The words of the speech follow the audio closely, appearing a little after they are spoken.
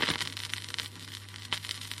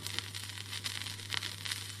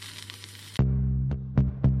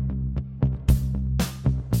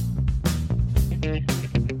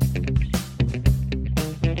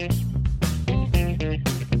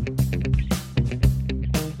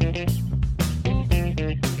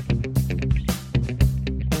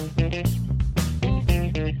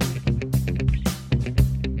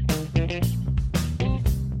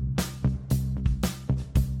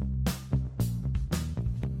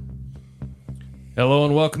Hello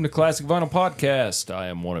and welcome to Classic Vinyl Podcast. I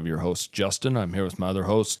am one of your hosts, Justin. I'm here with my other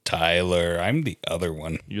host, Tyler. I'm the other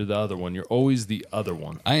one. You're the other one. You're always the other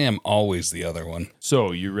one. I am always the other one.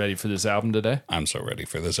 So, you ready for this album today? I'm so ready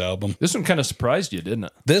for this album. This one kind of surprised you, didn't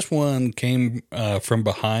it? This one came from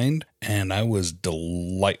behind, and I was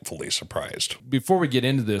delightfully surprised. Before we get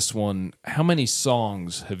into this one, how many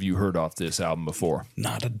songs have you heard off this album before?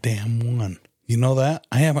 Not a damn one. You know that?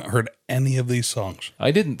 I haven't heard any of these songs.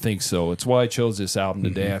 I didn't think so. It's why I chose this album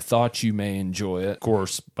today. I thought you may enjoy it. Of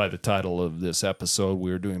course, by the title of this episode,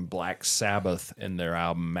 we are doing Black Sabbath and their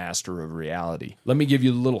album Master of Reality. Let me give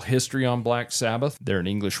you a little history on Black Sabbath. They're an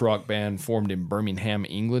English rock band formed in Birmingham,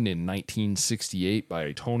 England in 1968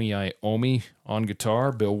 by Tony Iommi on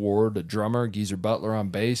guitar, Bill Ward, a drummer, Geezer Butler on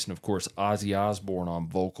bass, and of course Ozzy Osbourne on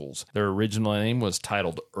vocals. Their original name was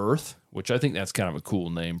titled Earth, which I think that's kind of a cool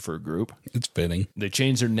name for a group. It's fitting. They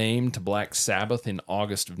changed their name to Black Sabbath in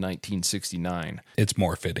August of 1969. It's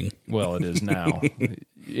more fitting. Well, it is now,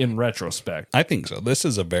 in retrospect. I think so. This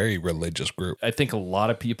is a very religious group. I think a lot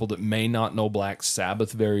of people that may not know Black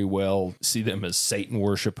Sabbath very well see them as Satan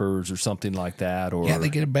worshipers or something like that. Or Yeah, they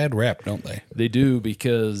get a bad rap, don't they? They do,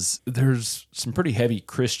 because there's some pretty heavy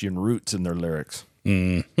Christian roots in their lyrics.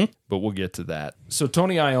 Mm-hmm. But we'll get to that. So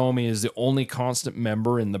Tony Iommi is the only constant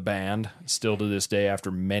member in the band, still to this day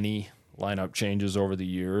after many lineup changes over the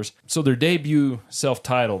years. So their debut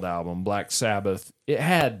self-titled album, Black Sabbath, it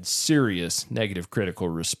had serious negative critical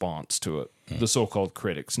response to it. The so-called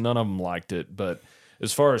critics. None of them liked it, but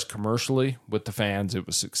as far as commercially, with the fans, it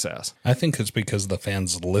was success. I think it's because the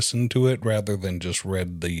fans listened to it rather than just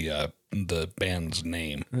read the band's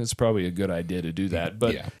name. It's probably a good idea to do that.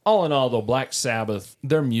 But Yeah. all in all, though, Black Sabbath,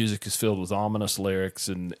 their music is filled with ominous lyrics,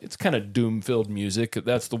 and it's kind of doom-filled music.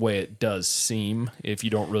 That's the way it does seem if you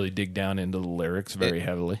don't really dig down into the lyrics very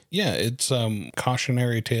heavily. Yeah, it's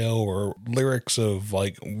cautionary tale or lyrics of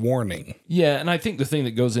like warning. Yeah, and I think the thing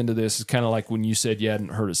that goes into this is kind of like when you said you hadn't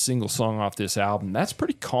heard a single song off this album. That's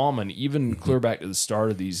pretty common, even clear back to the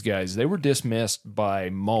start of these guys. They were dismissed by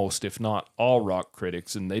most, if not all, rock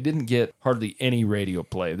critics, and they didn't get hardly any radio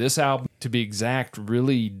play. This album, to be exact,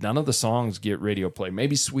 really none of the songs get radio play.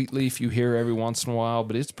 Maybe Sweet Leaf you hear every once in a while,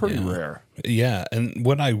 but it's pretty rare. Yeah, and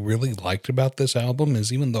what I really liked about this album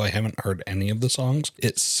is even though I haven't heard any of the songs,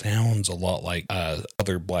 it sounds a lot like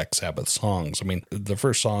other Black Sabbath songs. I mean, the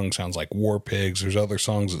first song sounds like War Pigs. There's other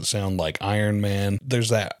songs that sound like Iron Man. There's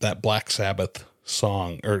that Black Sabbath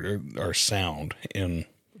song or sound in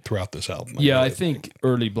throughout this album. I think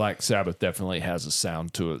early Black Sabbath definitely has a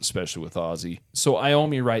sound to it, especially with Ozzy. So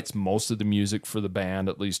Iommi writes most of the music for the band,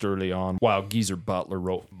 at least early on, while Geezer Butler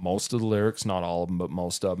wrote most of the lyrics, not all of them, but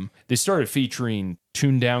most of them. They started featuring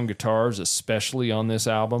tuned down guitars, especially on this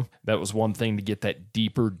album. That was one thing to get that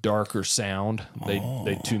deeper, darker sound.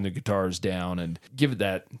 They tune the guitars down and give it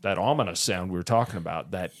that ominous sound we were talking about,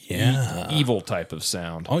 that evil type of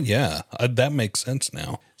sound. Oh, yeah. That makes sense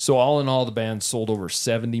now. So all in all, the band sold over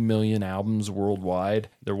 70 million albums worldwide.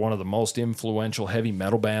 They're one of the most influential heavy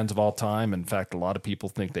metal bands of all time. In fact, a lot of people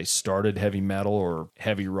think they started heavy metal or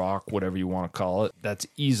heavy rock, whatever you want to call it. That's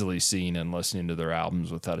easily seen in listening to their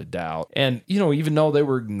albums without a doubt. And, even though they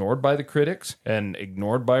were ignored by the critics and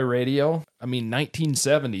ignored by radio, I mean,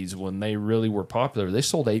 1970s, when they really were popular, they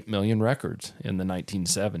sold 8 million records in the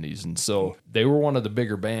 1970s. And so they were one of the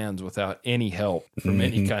bigger bands without any help from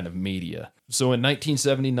any kind of media. So in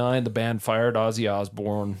 1979, the band fired Ozzy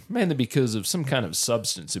Osbourne, mainly because of some kind of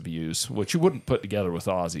substance abuse, which you wouldn't put together with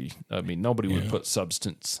Ozzy. I mean, nobody would put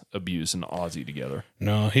substance abuse and Ozzy together.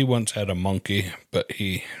 No, he once had a monkey, but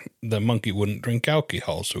the monkey wouldn't drink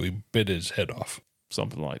alcohol, so he bit his head off.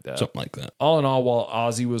 Something like that. Something like that. All in all, while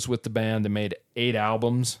Ozzy was with the band, they made 8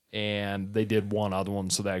 albums, and they did one other one,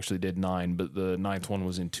 so they actually did 9, but the 9th one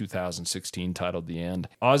was in 2016, titled The End.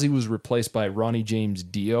 Ozzy was replaced by Ronnie James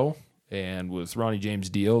Dio, and with Ronnie James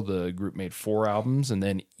Dio, the group made 4 albums, and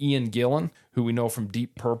then Ian Gillan, who we know from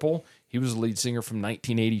Deep Purple, he was the lead singer from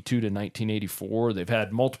 1982 to 1984. They've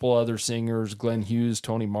had multiple other singers, Glenn Hughes,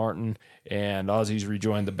 Tony Martin, and Ozzy's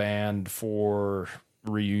rejoined the band for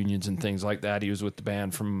reunions and things like that. He was with the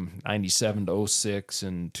band from 97 to 06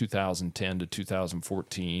 and 2010 to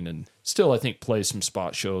 2014, and still I think plays some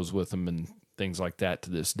spot shows with them and things like that to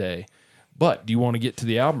this day. But do you want to get to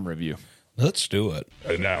the album review? Let's do it.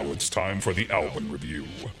 And now it's time for the album review.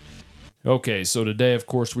 Okay, so today, of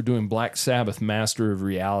course, we're doing Black Sabbath-Master of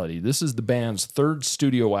Reality. This is the band's 3rd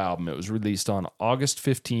studio album. It was released on August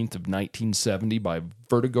 15th of 1970 by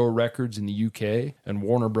Vertigo Records in the UK and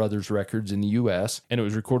Warner Brothers Records in the US, and it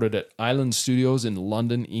was recorded at Island Studios in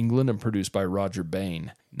London, England, and produced by Roger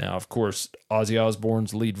Bain. Now, of course, Ozzy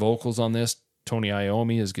Osbourne's lead vocals on this Tony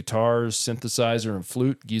Iommi is guitars, synthesizer, and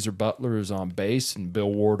flute. Geezer Butler is on bass, and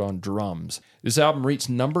Bill Ward on drums. This album reached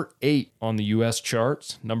number 8 on the U.S.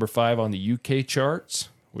 charts, number 5 on the U.K. charts,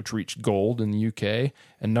 which reached gold in the U.K.,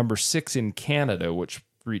 and number 6 in Canada, which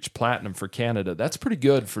reached platinum for Canada. That's pretty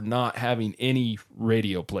good for not having any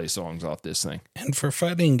radio play songs off this thing. And for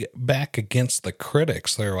fighting back against the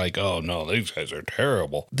critics, they're like, oh no, these guys are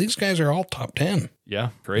terrible. These guys are all top 10. Yeah,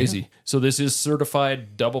 crazy. Yeah. So this is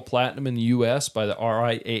certified double platinum in the U.S. by the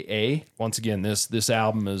RIAA. Once again, this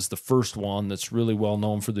album is the first one that's really well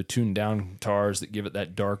known for the tuned down guitars that give it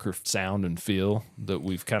that darker sound and feel that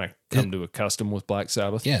we've kind of come to accustom with Black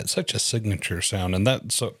Sabbath. Yeah, it's such a signature sound, and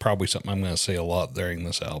that's probably something I'm going to say a lot during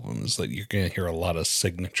this album is that you're going to hear a lot of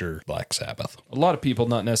signature Black Sabbath. A lot of people,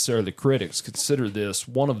 not necessarily the critics, consider this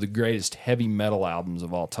one of the greatest heavy metal albums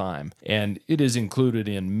of all time, and it is included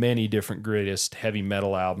in many different greatest heavy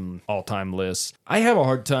metal album all-time lists. I have a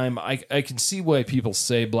hard time. I can see why people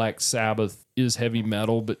say Black Sabbath is heavy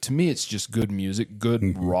metal, but to me it's just good music,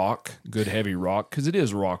 good rock, good heavy rock, because it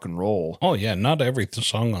is rock and roll. Oh yeah, not every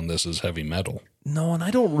song on this is heavy metal. No, and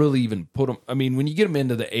I don't really even put them, I mean, when you get them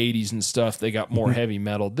into the 80s and stuff, they got more heavy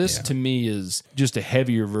metal. This to me is just a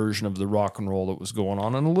heavier version of the rock and roll that was going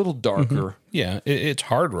on and a little darker. Yeah, it's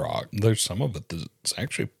hard rock. There's some of it that's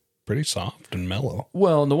actually pretty soft and mellow.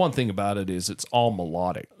 Well, and the one thing about it is it's all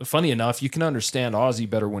melodic. Funny enough, you can understand Ozzy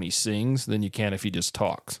better when he sings than you can if he just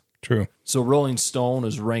talks. True. So Rolling Stone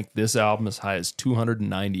has ranked this album as high as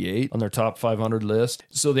 298 on their top 500 list.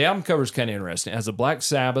 So the album cover is kind of interesting. It has a Black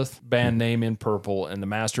Sabbath band name in purple, and the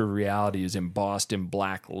Master of Reality is embossed in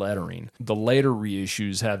black lettering. The later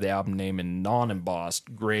reissues have the album name in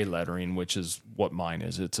non-embossed gray lettering, which is what mine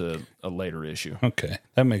is. It's a later issue. Okay.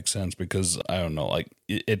 That makes sense because, I don't know, like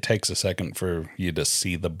it takes a second for you to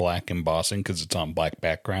see the black embossing because it's on black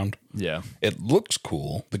background. Yeah. It looks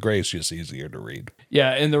cool. The gray is just easier to read.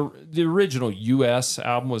 Yeah, and the original U.S.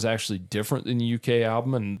 album was actually different than the U.K.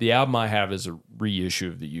 album, and the album I have is a reissue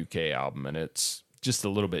of the U.K. album, and it's just a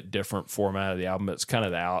little bit different format of the album. It's kind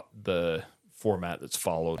of the format that's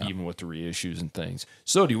followed, even with the reissues and things.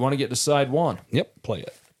 So, do you want to get to side one? Yep, play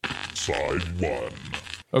it. Side one.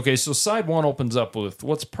 Okay, so side one opens up with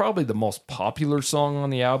what's probably the most popular song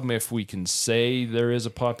on the album, if we can say there is a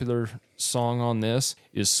popular song on this,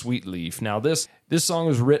 is Sweet Leaf. Now, this song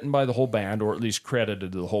was written by the whole band, or at least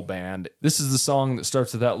credited to the whole band. This is the song that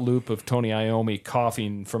starts with that loop of Tony Iommi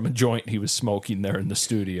coughing from a joint he was smoking there in the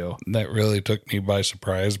studio. That really took me by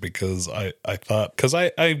surprise because I thought, because I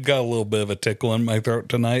got a little bit of a tickle in my throat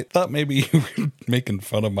tonight, thought maybe you were making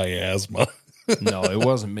fun of my asthma. No, it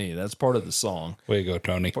wasn't me. That's part of the song. Way to go,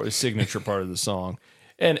 Tony. Part of the signature part of the song.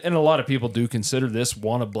 And a lot of people do consider this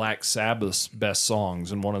one of Black Sabbath's best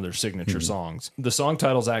songs and one of their signature songs. The song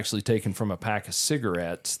title is actually taken from a pack of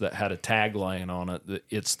cigarettes that had a tagline on it that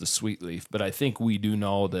it's the Sweet Leaf. But I think we do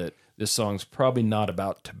know that this song's probably not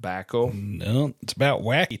about tobacco. No, it's about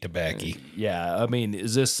wacky tobacco. Yeah, I mean,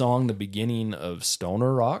 is this song the beginning of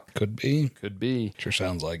stoner rock? Could be. Could be. Sure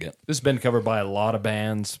sounds like it. This has been covered by a lot of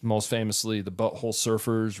bands, most famously the Butthole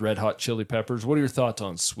Surfers, Red Hot Chili Peppers. What are your thoughts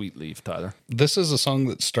on Sweet Leaf, Tyler? This is a song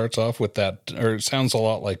that starts off with that, or it sounds a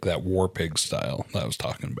lot like that War Pig style that I was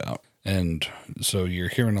talking about. And so you're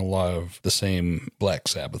hearing a lot of the same Black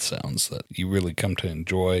Sabbath sounds that you really come to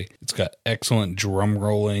enjoy. It's got excellent drum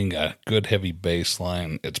rolling, a good heavy bass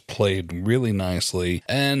line. It's played really nicely.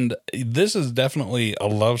 And this is definitely a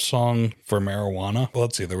love song for marijuana.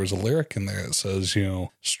 Let's see, there was a lyric in there that says,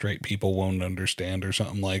 straight people won't understand or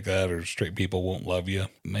something like that, or straight people won't love you.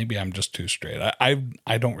 Maybe I'm just too straight.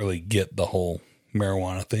 I don't really get the whole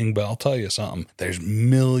marijuana thing, but I'll tell you something. There's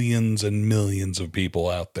millions and millions of people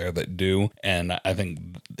out there that do, and I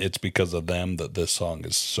think it's because of them that this song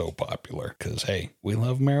is so popular. Because, hey, we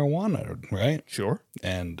love marijuana, right? Sure.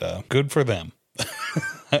 And good for them.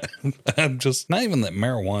 I'm just, not even that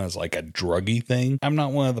marijuana is like a druggy thing. I'm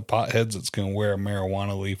not one of the potheads that's going to wear a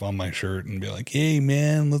marijuana leaf on my shirt and be like, hey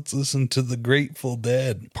man, let's listen to the Grateful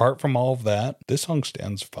Dead. Apart from all of that, this song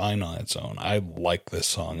stands fine on its own. I like this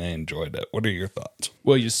song. I enjoyed it. What are your thoughts?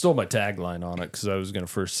 Well, you stole my tagline on it because I was going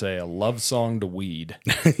to first say a love song to weed.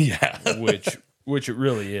 Yeah. Which it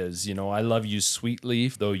really is. I love you, Sweet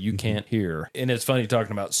Leaf, though you can't hear. And it's funny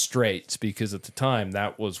talking about straights because at the time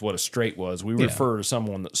that was what a straight was. We refer to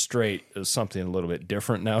someone that's straight as something a little bit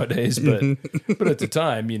different nowadays. But at the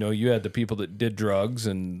time, you had the people that did drugs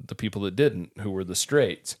and the people that didn't, who were the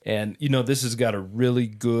straights. And, this has got a really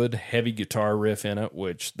good heavy guitar riff in it,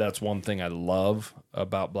 which that's one thing I love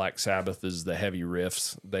about Black Sabbath is the heavy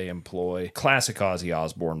riffs they employ. Classic Ozzy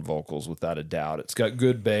Osbourne vocals, without a doubt. It's got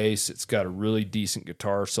good bass. It's got a really decent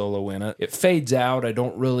guitar solo in it. It fades out. I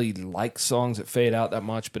don't really like songs that fade out that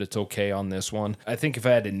much, but it's okay on this one. I think if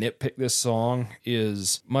I had to nitpick this song,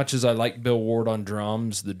 is much as I like Bill Ward on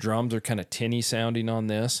drums, the drums are kind of tinny sounding on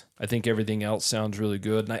this. I think everything else sounds really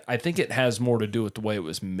good. And I think it has more to do with the way it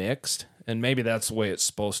was mixed. And maybe that's the way it's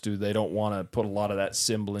supposed to. They don't want to put a lot of that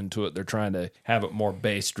cymbal into it. They're trying to have it more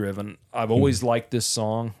bass-driven. I've always liked this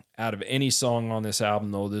song. Out of any song on this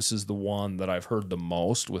album, though, this is the one that I've heard the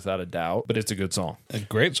most, without a doubt. But it's a good song. A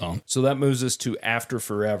great song. So that moves us to After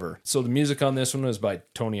Forever. So the music on this one is by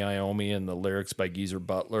Tony Iommi and the lyrics by Geezer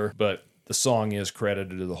Butler. But the song is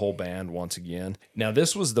credited to the whole band once again. Now,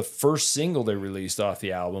 this was the first single they released off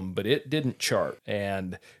the album, but it didn't chart.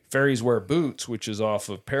 And Fairies Wear Boots, which is off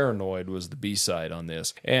of Paranoid, was the B-side on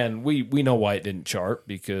this. And we know why it didn't chart,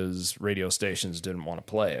 because radio stations didn't want to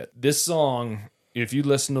play it. This song, if you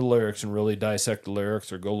listen to the lyrics and really dissect the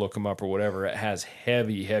lyrics or go look them up or whatever, it has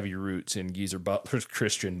heavy, heavy roots in Geezer Butler's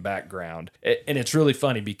Christian background. And it's really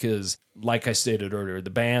funny because, like I stated earlier, the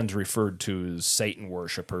band's referred to as Satan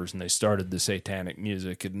worshipers, and they started the satanic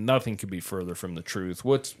music, and nothing could be further from the truth.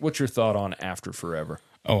 What's your thought on After Forever?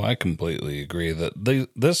 Oh, I completely agree that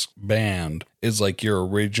this band is like your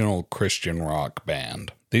original Christian rock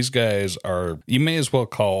band. These guys are, you may as well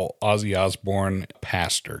call Ozzy Osbourne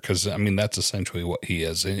pastor, because, I mean, that's essentially what he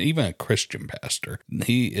is, and even a Christian pastor.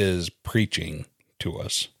 He is preaching to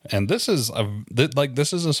us. And this is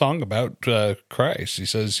a song about Christ. He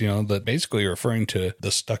says, that basically referring to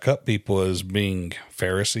the stuck-up people as being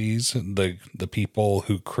Pharisees, the people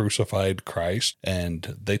who crucified Christ,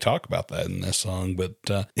 and they talk about that in this song. But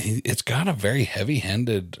it's got a very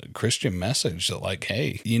heavy-handed Christian message that, like,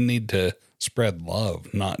 hey, you need to spread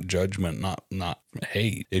love, not judgment, not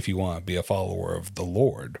hate, if you want to be a follower of the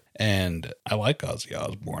Lord. And I like Ozzy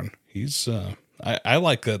Osbourne. He's I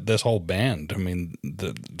like this whole band. I mean,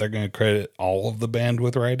 they're going to credit all of the band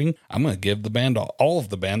with writing. I'm going to give the band, all of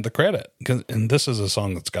the band, the credit. And this is a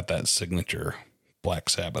song that's got that signature Black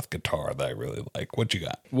Sabbath guitar that I really like. What you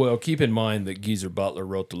got? Well, keep in mind that Geezer Butler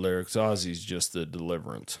wrote the lyrics. Ozzy's just the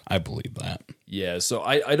deliverance. I believe that. Yeah, so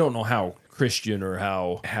I don't know how Christian or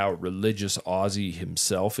how religious Ozzy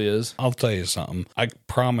himself is. I'll tell you something. I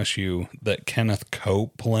promise you that Kenneth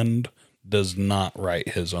Copeland does not write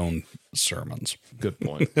his own sermons. Good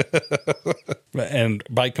point. And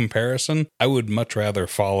by comparison, I would much rather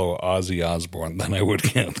follow Ozzy Osbourne than I would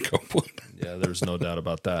Kenneth Copeland. Yeah, there's no doubt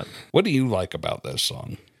about that. What do you like about this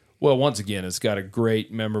song? Well, once again, it's got a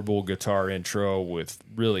great, memorable guitar intro with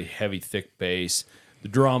really heavy, thick bass. The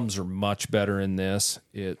drums are much better in this.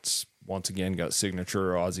 It's, once again, got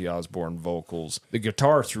signature Ozzy Osbourne vocals. The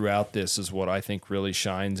guitar throughout this is what I think really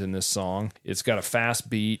shines in this song. It's got a fast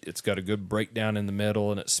beat. It's got a good breakdown in the middle,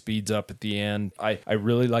 and it speeds up at the end. I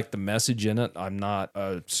really like the message in it. I'm not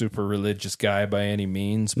a super religious guy by any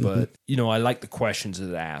means, but, I like the questions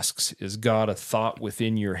it asks. Is God a thought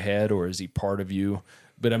within your head, or is he part of you?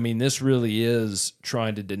 But, I mean, this really is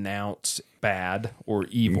trying to denounce bad or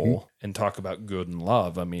evil and talk about good and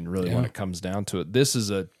love. I mean, really, when it comes down to it, this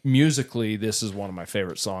is musically, this is one of my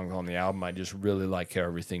favorite songs on the album. I just really like how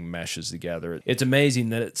everything meshes together. It's amazing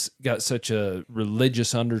that it's got such a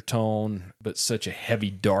religious undertone, but such a heavy,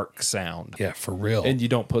 dark sound. Yeah, for real. And you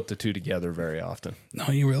don't put the two together very often. No,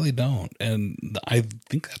 you really don't. And I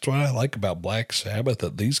think that's what I like about Black Sabbath,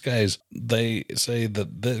 that these guys, they say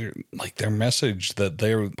that their message that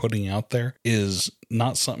they're putting out there is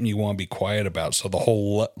not something you want to be quiet about. So the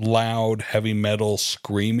whole loud, heavy metal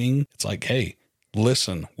screaming, it's like, hey,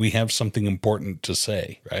 listen, we have something important to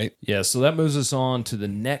say, right? Yeah, so that moves us on to the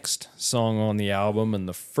next song on the album, and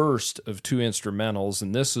the first of two instrumentals.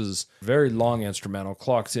 And this is a very long instrumental,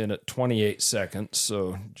 clocks in at 28 seconds,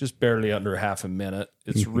 so just barely under half a minute.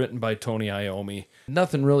 It's written by Tony Iommi.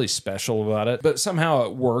 Nothing really special about it, but somehow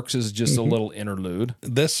it works as just a little interlude.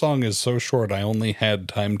 This song is so short, I only had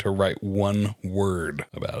time to write one word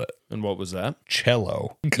about it. And what was that?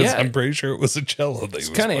 Cello. Because I'm pretty sure it was a cello. It's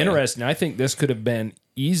kind of interesting. I think this could have been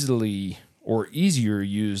easily or easier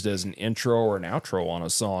used as an intro or an outro on a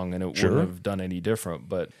song, and it wouldn't have done any different.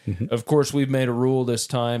 But of course, we've made a rule this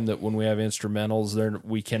time that when we have instrumentals,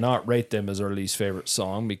 we cannot rate them as our least favorite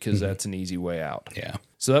song, because that's an easy way out. Yeah.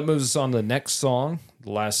 So that moves us on to the next song,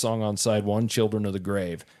 the last song on side one, Children of the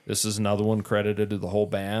Grave. This is another one credited to the whole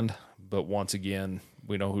band, but once again,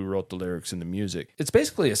 we know who wrote the lyrics and the music. It's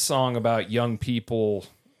basically a song about young people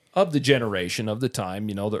of the generation, of the time,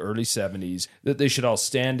 the early 70s, that they should all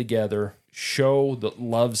stand together, show that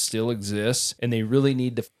love still exists, and they really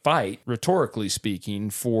need to fight, rhetorically speaking,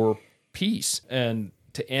 for peace and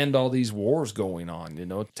to end all these wars going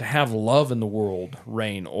on, to have love in the world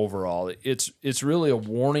reign overall. It's really a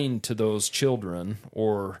warning to those children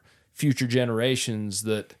or future generations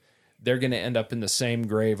that they're going to end up in the same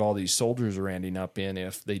grave all these soldiers are ending up in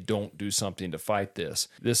if they don't do something to fight this.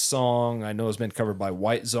 This song, I know, has been covered by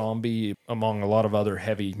White Zombie, among a lot of other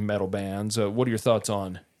heavy metal bands. What are your thoughts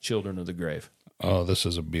on Children of the Grave? Oh, this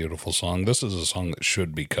is a beautiful song. This is a song that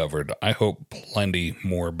should be covered. I hope plenty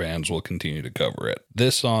more bands will continue to cover it.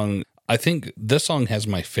 This song, I think this song has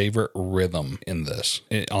my favorite rhythm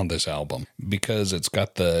on this album, because it's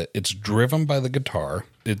driven by the guitar.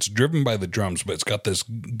 It's driven by the drums, but it's got this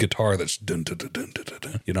guitar that's dun, dun, dun, dun, dun,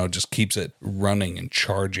 dun, dun, just keeps it running and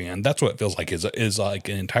charging. And that's what it feels like is like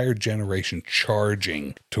an entire generation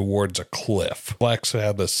charging towards a cliff. Black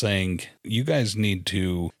Sabbath saying, you guys need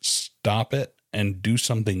to stop it and do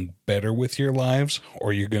something better with your lives,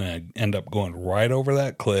 or you're going to end up going right over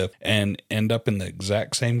that cliff and end up in the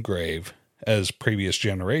exact same grave as previous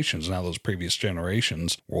generations. Now, those previous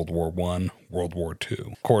generations, World War I, World War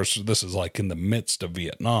II. Of course, this is like in the midst of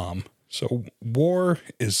Vietnam. So war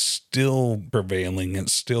is still prevailing.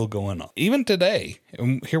 It's still going on. Even today,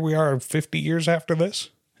 and here we are 50 years after this,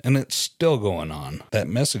 and it's still going on. That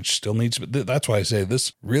message still needs to be, that's why I say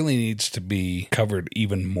this really needs to be covered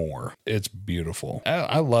even more. It's beautiful.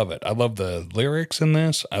 I love it. I love the lyrics in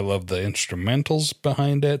this. I love the instrumentals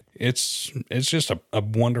behind it. It's just a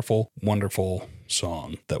wonderful, wonderful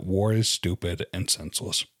song that war is stupid and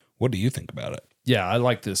senseless. What do you think about it? Yeah, I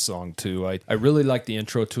like this song too. I really like the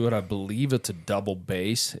intro to it. I believe it's a double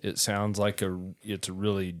bass. It sounds like it's a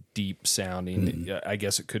really deep sounding. I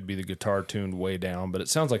guess it could be the guitar tuned way down, but it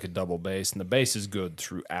sounds like a double bass, and the bass is good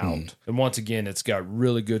throughout. And once again, it's got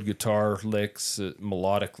really good guitar licks,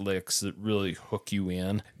 melodic licks that really hook you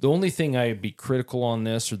in. The only thing I'd be critical on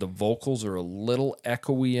this are the vocals are a little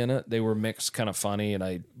echoey in it. They were mixed kind of funny,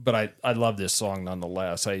 but I love this song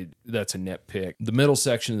nonetheless. That's a nitpick. The middle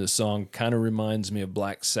section of the song kind of reminds me of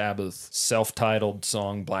Black Sabbath's self-titled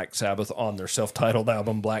song Black Sabbath on their self-titled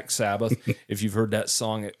album Black Sabbath. If you've heard that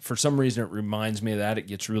song, for some reason it reminds me of that. It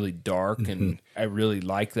gets really dark, and I really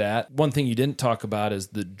like that. One thing you didn't talk about is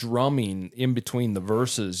the drumming in between the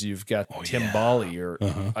verses. You've got timbali, or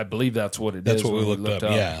I believe that's what it is. That's what we looked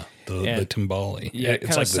up. Yeah. The timbali. Yeah, it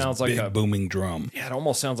it's like sounds like big a booming drum. Yeah, it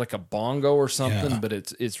almost sounds like a bongo or something, but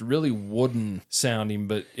it's really wooden sounding,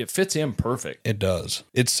 but it fits in perfect. It does.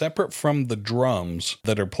 It's separate from the drums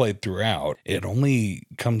that are played throughout. It only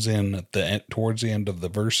comes in towards the end of the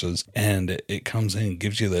verses, and it comes in and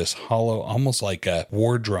gives you this hollow, almost like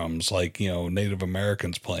war drums, like Native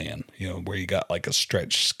Americans playing. Where you got like a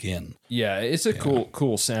stretched skin. Yeah, it's a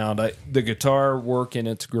cool sound. The guitar work in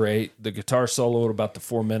it's great. The guitar solo at about the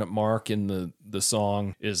 4-minute mark in the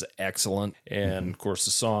song is excellent. And of course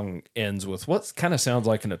the song ends with what kind of sounds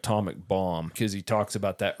like an atomic bomb, because he talks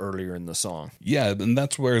about that earlier in the song. Yeah, and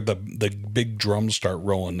that's where the big drums start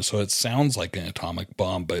rolling. So it sounds like an atomic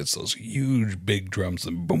bomb, but it's those huge big drums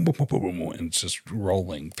and boom, boom, boom, boom, boom, and it's just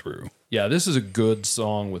rolling through. Yeah, this is a good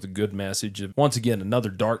song with a good message. Once again, another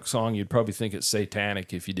dark song. You'd probably think it's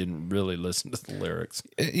satanic if you didn't really listen to the lyrics.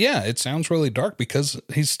 Yeah, it sounds really dark because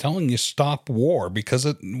he's telling you stop war, because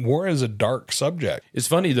war is a dark subject. It's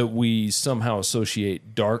funny that we somehow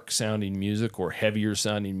associate dark sounding music or heavier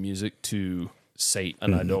sounding music to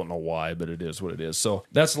Satan. I don't know why, but it is what it is. So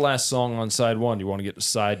that's the last song on side 1. You want to get to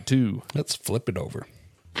side 2? Let's flip it over.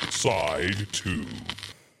 Side 2.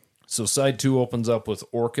 So side 2 opens up with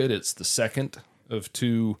Orchid. It's the second of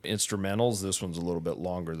 2 instrumentals. This one's a little bit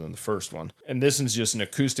longer than the first one. And this is just an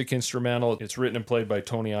acoustic instrumental. It's written and played by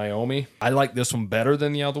Tony Iommi. I like this one better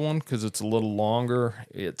than the other one because it's a little longer.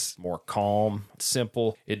 It's more calm,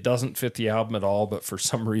 simple. It doesn't fit the album at all, but for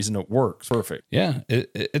some reason it works perfect. Yeah,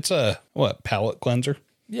 it's a, palate cleanser?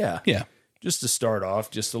 Yeah. Yeah. Just to start off,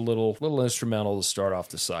 just a little instrumental to start off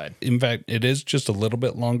the side. In fact, it is just a little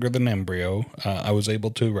bit longer than Embryo. I was able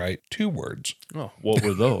to write 2 words. Oh, what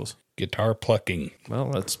were those? Guitar plucking. Well,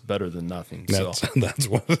 that's better than nothing. That's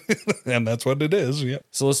what and that's what it is. Yep.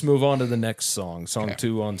 So let's move on to the next song. Song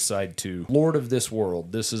 2 on side 2. Lord of This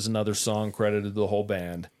World. This is another song credited to the whole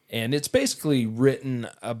band. And it's basically written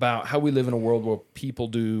about how we live in a world where people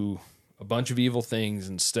do a bunch of evil things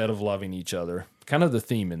instead of loving each other. Kind of the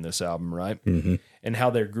theme in this album, right? Mm-hmm. And how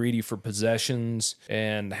they're greedy for possessions,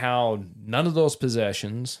 and how none of those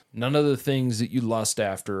possessions, none of the things that you lust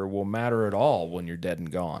after will matter at all when you're dead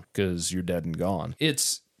and gone, because you're dead and gone.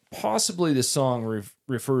 It's possibly the song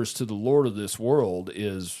refers to the Lord of this world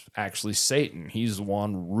is actually Satan. He's the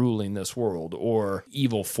one ruling this world, or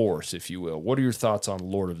evil force, if you will. What are your thoughts on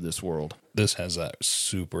Lord of this world? This has that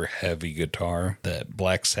super heavy guitar that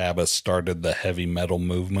Black Sabbath started the heavy metal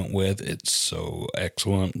movement with. It's so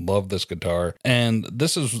excellent. Love this guitar. And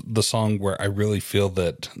this is the song where I really feel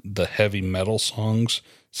that the heavy metal songs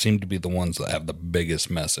seem to be the ones that have the biggest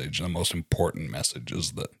message, the most important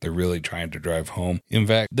messages that they're really trying to drive home. In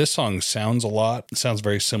fact, this song sounds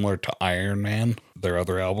very similar to Iron Man, their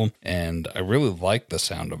other album, and I really like the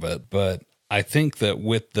sound of it, but I think that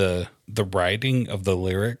with the writing of the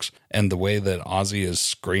lyrics and the way that Ozzy is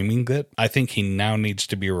screaming it, I think he now needs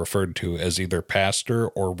to be referred to as either Pastor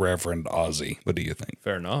or Reverend Ozzy. What do you think?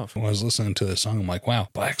 Fair enough. When I was listening to this song, I'm like, wow,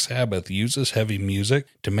 Black Sabbath uses heavy music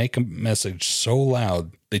to make a message so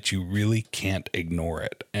loud that you really can't ignore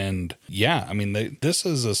it. And yeah, I mean, this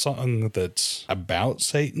is a song that's about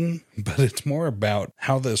Satan, but it's more about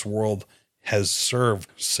how this world has served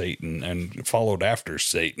Satan and followed after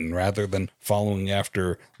Satan rather than following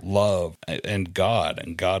after love and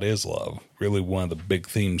God is love. Really one of the big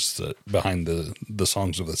themes behind the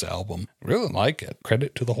songs of this album. Really like it.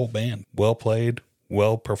 Credit to the whole band. Well played,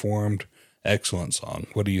 well performed, excellent song.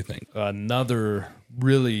 What do you think? Another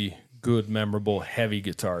really good, memorable, heavy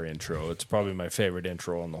guitar intro. It's probably my favorite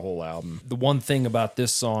intro on the whole album. The one thing about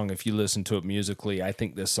this song, if you listen to it musically, I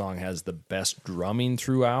think this song has the best drumming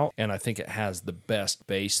throughout, and I think it has the best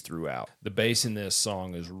bass throughout. The bass in this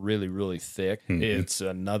song is really, really thick. Mm-hmm. It's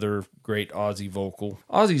another great Ozzy vocal.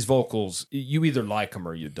 Ozzy's vocals, you either like them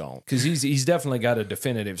or you don't, because he's definitely got a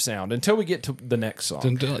definitive sound until we get to the next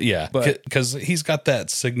song. Yeah, because he's got that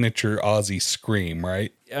signature Ozzy scream,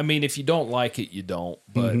 right? I mean, if you don't like it, you don't,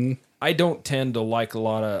 but I don't tend to like a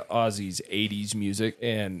lot of Ozzy's 80s music,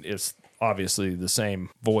 and it's obviously the same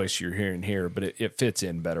voice you're hearing here, but it fits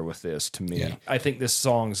in better with this to me. Yeah. I think this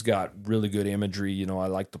song's got really good imagery. You know, I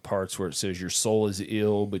like the parts where it says your soul is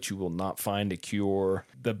ill, but you will not find a cure.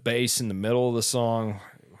 The bass in the middle of the song,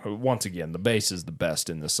 once again, the bass is the best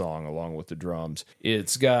in the song along with the drums.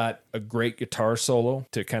 It's got a great guitar solo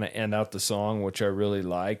to kind of end out the song, which I really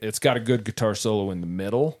like. It's got a good guitar solo in the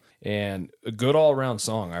middle and a good all-around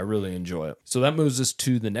song. I really enjoy it. So that moves us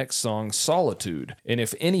to the next song, Solitude. And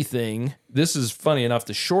if anything, this is, funny enough,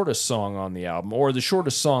 the shortest song on the album, or the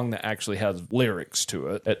shortest song that actually has lyrics to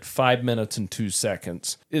it, at 5 minutes and 2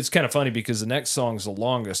 seconds. It's kind of funny because the next song's the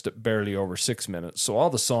longest at barely over 6 minutes. So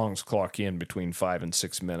all the songs clock in between 5 and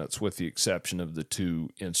 6 minutes, with the exception of the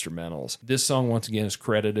two instrumentals. This song, once again, is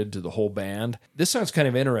credited to the whole band. This song's kind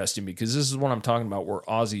of interesting because this is what I'm talking about, where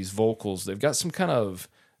Ozzy's vocals, they've got some kind of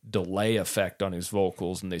delay effect on his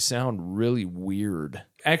vocals, and they sound really weird.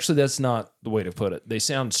 Actually, that's not the way to put it. They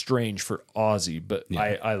sound strange for Ozzy, but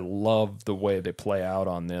yeah. I love the way they play out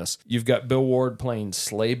on this. You've got Bill Ward playing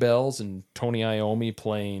sleigh bells and Tony Iommi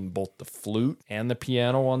playing both the flute and the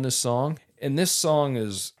piano on this song. And this song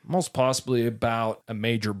is most possibly about a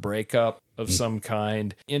major breakup of some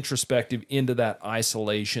kind, introspective into that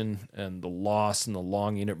isolation and the loss and the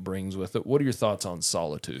longing it brings with it. What are your thoughts on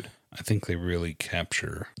Solitude? I think they really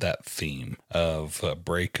capture that theme of a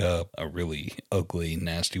breakup, a really ugly,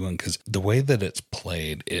 nasty one, because the way that it's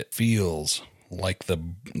played, it feels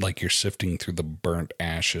like you're sifting through the burnt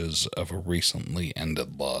ashes of a recently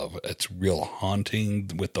ended love. It's real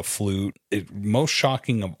haunting with the flute. Most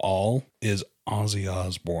shocking of all is Ozzy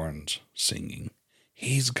Osbourne's singing.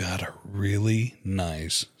 He's got a really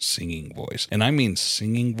nice singing voice. And I mean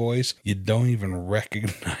singing voice. You don't even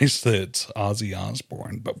recognize that it's Ozzy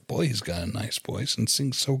Osbourne. But boy, he's got a nice voice and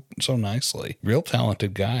sings so nicely. Real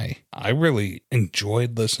talented guy. I really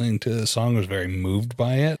enjoyed listening to this song. I was very moved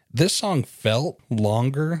by it. This song felt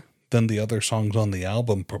longer than the other songs on the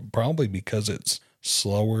album, probably because it's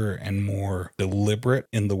slower and more deliberate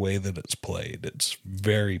in the way that it's played. It's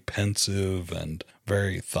very pensive and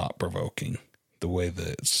very thought-provoking. The way that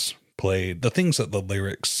it's played, the things that the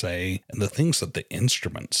lyrics say, and the things that the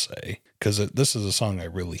instruments say. Because this is a song I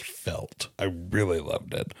really felt. I really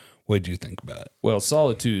loved it. What did you think about it? Well,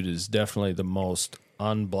 Solitude is definitely the most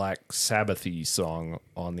un-Black Sabbath-y song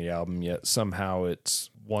on the album, yet somehow it's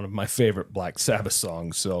one of my favorite Black Sabbath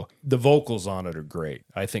songs. So the vocals on it are great.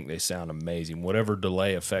 I think they sound amazing. Whatever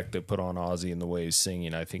delay effect they put on Ozzy and the way he's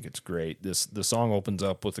singing, I think it's great. The song opens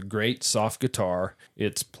up with a great soft guitar.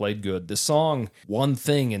 It's played good. The song, one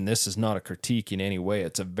thing, and this is not a critique in any way,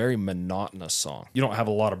 it's a very monotonous song. You don't have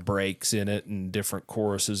a lot of breaks in it and different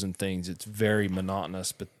choruses and things. It's very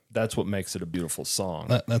monotonous, but That's what makes it a beautiful song.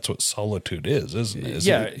 That's what Solitude is, isn't it?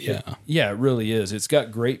 It really is. It's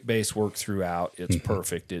got great bass work throughout. It's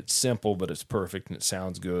perfect. It's simple, but it's perfect, and it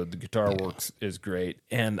sounds good. The guitar work is great.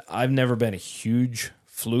 And I've never been a huge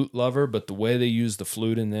flute lover, but the way they use the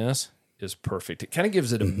flute in this is perfect. It kind of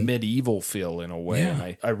gives it a medieval feel in a way,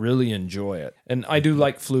 and I really enjoy it. And I do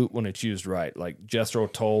like flute when it's used right, like Jethro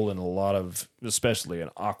Tull and a lot of, especially in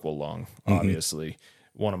Aqualung, obviously.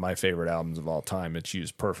 One of my favorite albums of all time. It's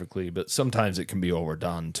used perfectly, but sometimes it can be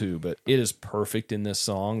overdone too. But it is perfect in this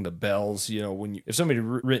song. The bells, if somebody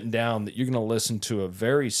written down that you're going to listen to a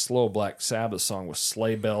very slow Black Sabbath song with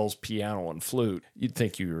sleigh bells, piano, and flute, you'd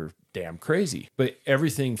think you were damn crazy. But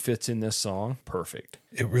everything fits in this song perfect.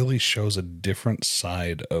 It really shows a different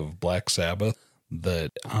side of Black Sabbath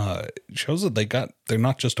that shows that they're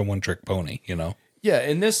not just a one-trick pony, Yeah,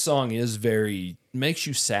 and this song is makes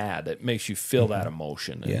you sad. It makes you feel that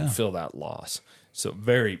emotion and feel that loss. So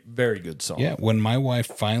very, very good song. Yeah, when my wife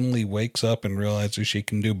finally wakes up and realizes she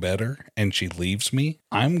can do better and she leaves me,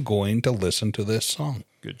 I'm going to listen to this song.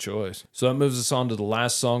 Good choice. So that moves us on to the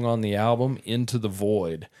last song on the album, Into the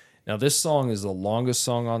Void. Now, this song is the longest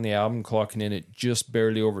song on the album, clocking in at just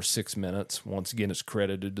barely over 6 minutes. Once again, it's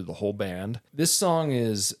credited to the whole band. This song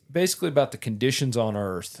is basically about the conditions on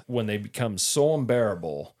Earth when they become so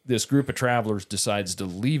unbearable. This group of travelers decides to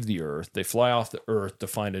leave the Earth. They fly off the Earth to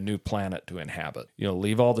find a new planet to inhabit.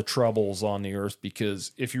 Leave all the troubles on the Earth,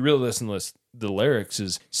 because if you really listen to the lyrics,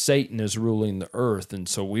 is Satan is ruling the Earth, and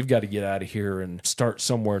so we've got to get out of here and start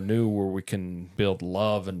somewhere new where we can build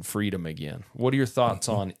love and freedom again. What are your thoughts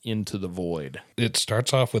on Into the Void? It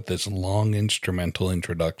starts off with this long instrumental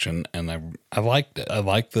introduction, and I liked it. I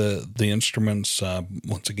like the instruments,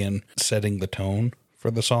 once again, setting the tone for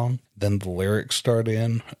the song. Then the lyrics start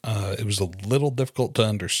in. It was a little difficult to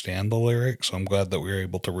understand the lyrics, so I'm glad that we were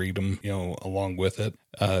able to read them, along with it,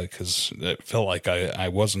 because it felt like I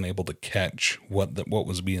wasn't able to catch what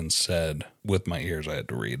was being said with my ears. I had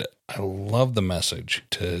to read it. I love the message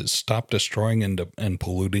to stop destroying and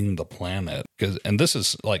polluting the planet, and this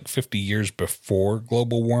is like 50 years before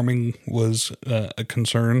global warming was a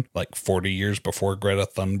concern, like 40 years before Greta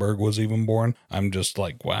Thunberg was even born. I'm just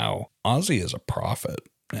like, wow, Ozzy is a prophet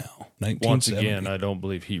now. Once again, I don't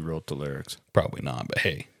believe he wrote the lyrics. Probably not, but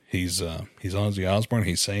hey, he's Ozzy Osbourne.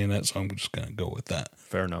 He's saying it, so I'm just going to go with that.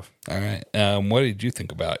 Fair enough. All right. What did you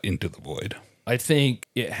think about Into the Void? I think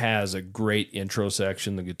it has a great intro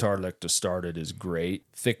section. The guitar lick to start it is great.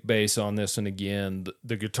 Thick bass on this one again.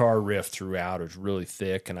 The guitar riff throughout is really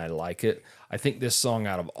thick, and I like it. I think this song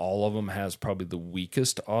out of all of them has probably the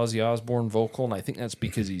weakest Ozzy Osbourne vocal, and I think that's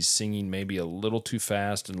because he's singing maybe a little too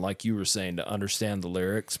fast, and like you were saying, to understand the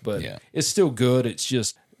lyrics. But it's still good. It's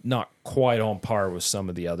just not quite on par with some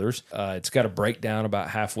of the others. It's got a breakdown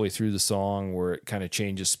about halfway through the song where it kind of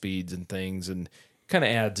changes speeds and things, and kind of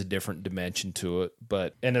adds a different dimension to it.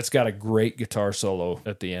 And it's got a great guitar solo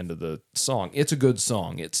at the end of the song. It's a good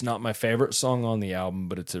song. It's not my favorite song on the album,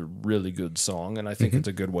 but it's a really good song, and I think it's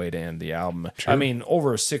a good way to end the album. Sure. I mean,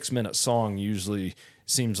 over a 6-minute song usually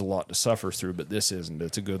seems a lot to suffer through, but this isn't.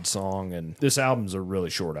 It's a good song, and this album's a really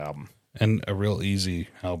short album. And a real easy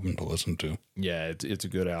album to listen to. Yeah, it's a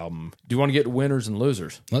good album. Do you want to get to winners and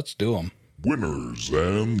losers? Let's do them. Winners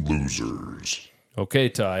and losers. Okay,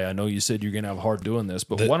 Ty, I know you said you're going to have hard doing this,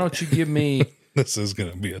 but why don't you give me... This is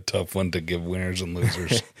going to be a tough one to give winners and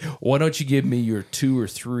losers. Why don't you give me your 2 or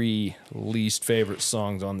 3 least favorite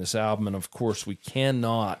songs on this album? And of course, we can't do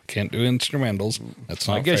instrumentals. That's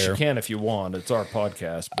not fair. I guess you can if you want. It's our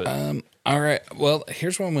podcast. But all right. Well,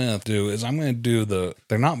 here's what I'm going to do is I'm going to do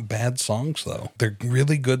they're not bad songs, though. They're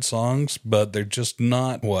really good songs, but they're just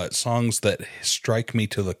not songs that strike me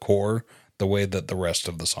to the core the way that the rest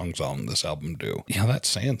of the songs on this album do. Yeah, that's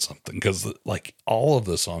saying something, because like all of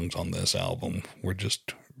the songs on this album were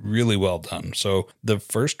just really well done. So the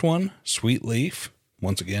first one, Sweet Leaf,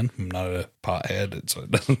 once again, I'm not a pothead, so it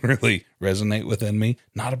doesn't really resonate within me.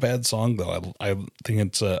 Not a bad song, though. I think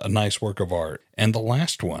it's a nice work of art. And the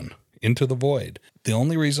last one, Into the Void. The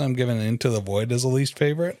only reason I'm giving Into the Void as a least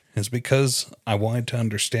favorite is because I wanted to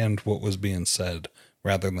understand what was being said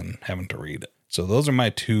rather than having to read it. So those are my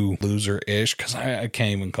 2 loser-ish, because I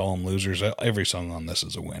can't even call them losers. Every song on this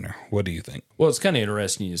is a winner. What do you think? Well, it's kind of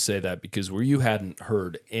interesting you say that, because where you hadn't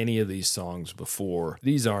heard any of these songs before,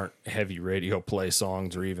 these aren't heavy radio play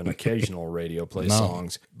songs or even occasional radio play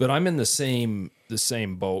songs. But I'm in the same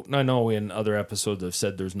boat. And I know in other episodes I've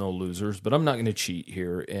said there's no losers, but I'm not going to cheat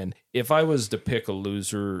here. And if I was to pick a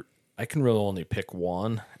loser, I can really only pick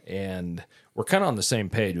one, and we're kind of on the same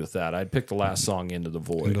page with that. I'd pick the last song, Into the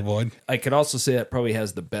Void. Into the Void. I could also say that probably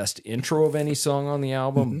has the best intro of any song on the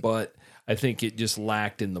album, but I think it just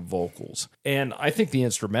lacked in the vocals. And I think the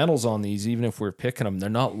instrumentals on these, even if we're picking them, they're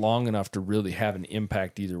not long enough to really have an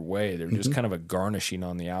impact either way. They're just kind of a garnishing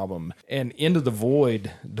on the album. And Into the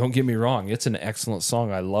Void, don't get me wrong, it's an excellent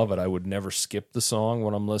song. I love it. I would never skip the song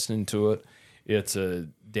when I'm listening to it. It's a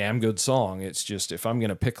damn good song. It's just, if I'm going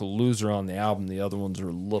to pick a loser on the album, the other ones are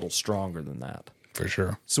a little stronger than that. For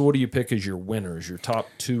sure. So what do you pick as your winners, your top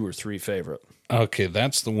 2 or 3 favorite? Okay,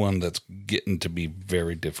 that's the one that's getting to be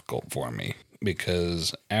very difficult for me,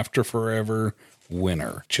 because After Forever,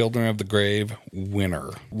 winner. Children of the Grave,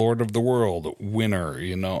 winner. Lord of the World, winner.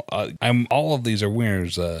 I'm all of these are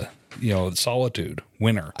winners. Solitude,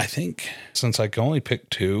 winner. I think since I can only pick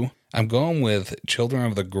 2, I'm going with Children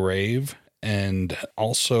of the Grave and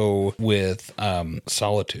also with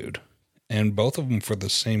Solitude. And both of them for the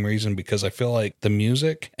same reason, because I feel like the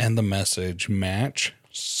music and the message match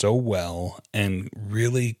so well and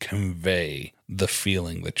really convey the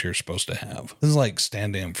feeling that you're supposed to have. This is like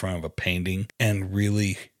standing in front of a painting and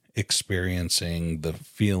really experiencing the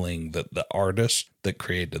feeling that the artist that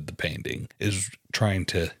created the painting is trying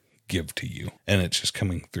to give to you. And it's just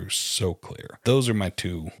coming through so clear. Those are my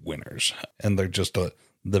 2 winners. And they're just the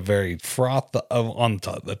very froth on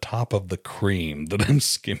the top of the cream that I'm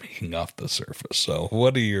skimming off the surface. So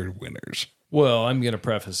what are your winners? Well, I'm going to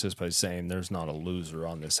preface this by saying there's not a loser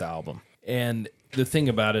on this album. And the thing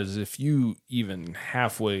about it is, if you even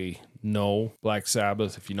halfway know Black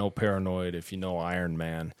Sabbath, if you know Paranoid, if you know Iron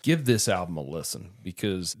Man, give this album a listen,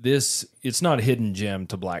 because it's not a hidden gem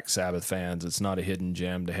to Black Sabbath fans. It's not a hidden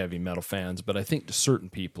gem to heavy metal fans, but I think to certain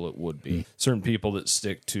people it would be. Certain people that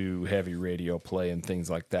stick to heavy radio play and things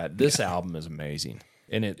like that. This album is amazing.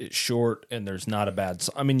 And it's short, and there's not a bad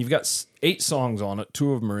song. I mean, you've got 8 songs on it.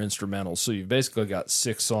 2 of them are instrumentals, so you've basically got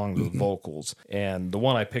 6 songs with vocals. And the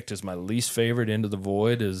one I picked as my least favorite, Into the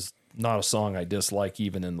Void, is not a song I dislike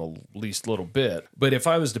even in the least little bit. But if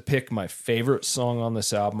I was to pick my favorite song on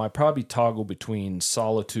this album, I'd probably toggle between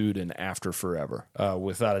Solitude and After Forever,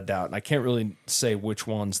 without a doubt. And I can't really say which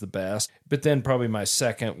one's the best. But then probably my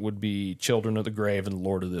second would be Children of the Grave and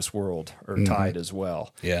Lord of this World are tied as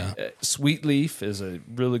well. Yeah. Sweet Leaf is a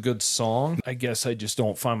really good song. I guess I just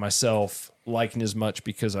don't find myself liking as much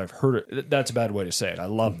because I've heard it. That's a bad way to say it. I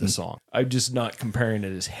love the song. I'm just not comparing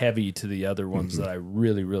it as heavy to the other ones that I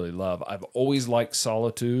really, really love. I've always liked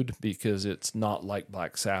Solitude because it's not like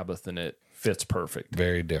Black Sabbath and it fits perfect.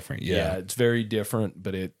 Very different. Yeah, it's very different,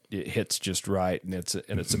 but it hits just right, and it's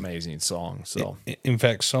an amazing song. So, in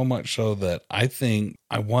fact, so much so that I think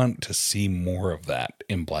I want to see more of that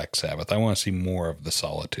in Black Sabbath. I want to see more of the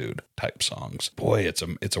Solitude type songs. Boy, it's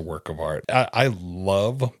a work of art. I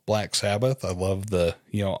love Black Sabbath. I love the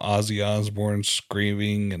Ozzy Osbourne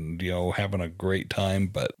screaming and having a great time.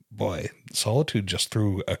 But boy, Solitude just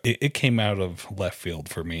it came out of left field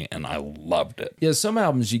for me, and I loved it. Yeah, some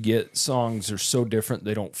albums you get songs are so different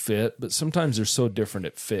they don't fit, but sometimes they're so different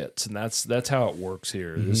it fits, and that's how it works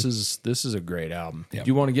here. This is a great album. Yep. Do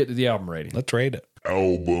you want to get to the album rating? Let's rate it.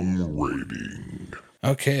 Album rating.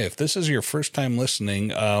 Okay, if this is your first time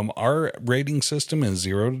listening, our rating system is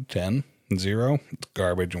 0 to 10. 0, it's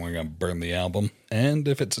garbage and we're going to burn the album. And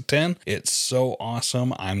if it's a 10, it's so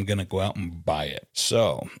awesome, I'm going to go out and buy it.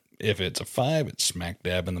 So if it's a 5, it's smack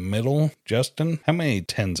dab in the middle. Justin, how many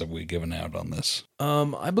 10s have we given out on this?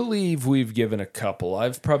 I believe we've given a couple.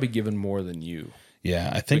 I've probably given more than you. Yeah,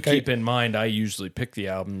 I think keep in mind, I usually pick the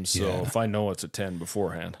albums, so if I know it's a 10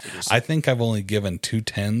 beforehand. I think I've only given 2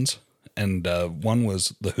 10s. And one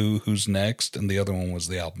was The Who's Next, and the other one was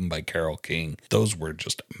the album by Carole King. Those were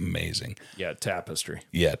just amazing. Yeah, Tapestry.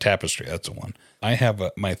 Yeah, Tapestry, that's the one. I have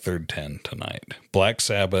my third 10 tonight. Black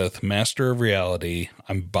Sabbath, Master of Reality.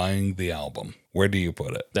 I'm buying the album. Where do you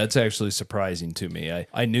put it? That's actually surprising to me.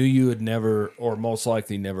 I knew you had never, or most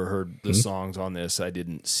likely never heard the songs on this. I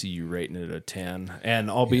didn't see you rating it a 10. And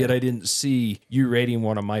albeit I didn't see you rating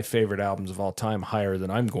one of my favorite albums of all time higher than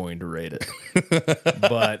I'm going to rate it.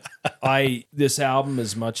 But this album,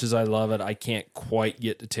 as much as I love it, I can't quite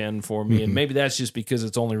get to 10 for me. And maybe that's just because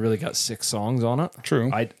it's only really got 6 songs on it. True.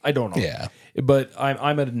 I don't know. Yeah. But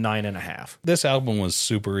I'm at a 9.5. This album was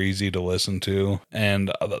super easy to listen to,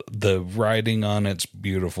 and the writing on it's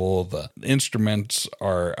beautiful. The instruments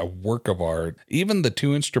are a work of art. Even the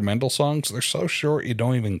 2 instrumental songs, they're so short you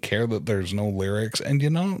don't even care that there's no lyrics,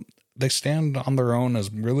 and they stand on their own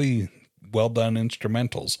as really well done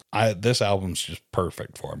instrumentals. This album's just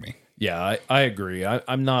perfect for me. Yeah, I agree.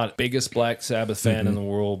 I'm not biggest Black Sabbath fan in the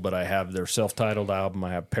world, but I have their self-titled album.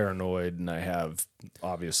 I have Paranoid, and I have,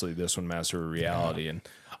 obviously, this one, Master of Reality. And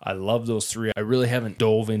I love those 3. I really haven't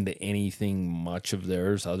dove into anything much of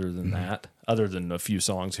theirs other than that. other than a few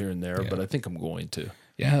songs here and there, but I think I'm going to.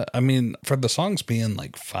 Yeah, I mean, for the songs being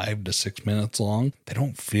like 5 to 6 minutes long, they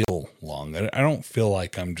don't feel long. I don't feel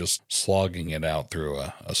like I'm just slogging it out through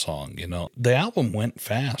a song, you know. The album went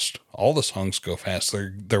fast. All the songs go fast.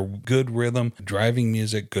 They're good rhythm, driving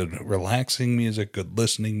music, good relaxing music, good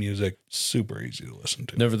listening music. Super easy to listen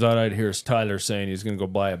to. Never thought I'd hear Tyler saying he's going to go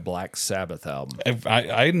buy a Black Sabbath album.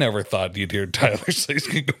 I never thought you'd hear Tyler say he's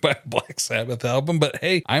going to go buy a Black Sabbath album, but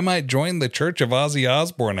hey, I might join the Church of Ozzy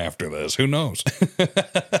Osbourne after this. Who knows?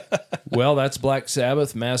 Well, that's Black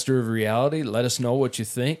Sabbath, Master of Reality. Let us know what you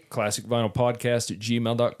think.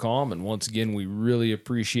 ClassicVinylPodcast@gmail.com. And once again, we really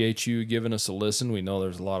appreciate you giving us a listen. We know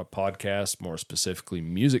there's a lot of podcasts, more specifically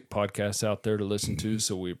music podcasts out there to listen to,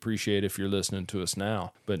 so we appreciate if you're listening to us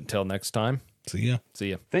now. But until next time, see ya.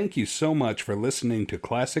 See ya. Thank you so much for listening to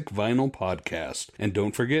Classic Vinyl Podcast. And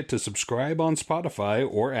don't forget to subscribe on Spotify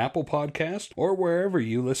or Apple Podcast or wherever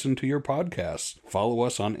you listen to your podcasts. Follow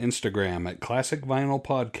us on Instagram at Classic Vinyl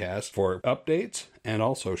Podcast for updates, and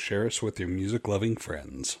also share us with your music-loving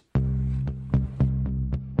friends.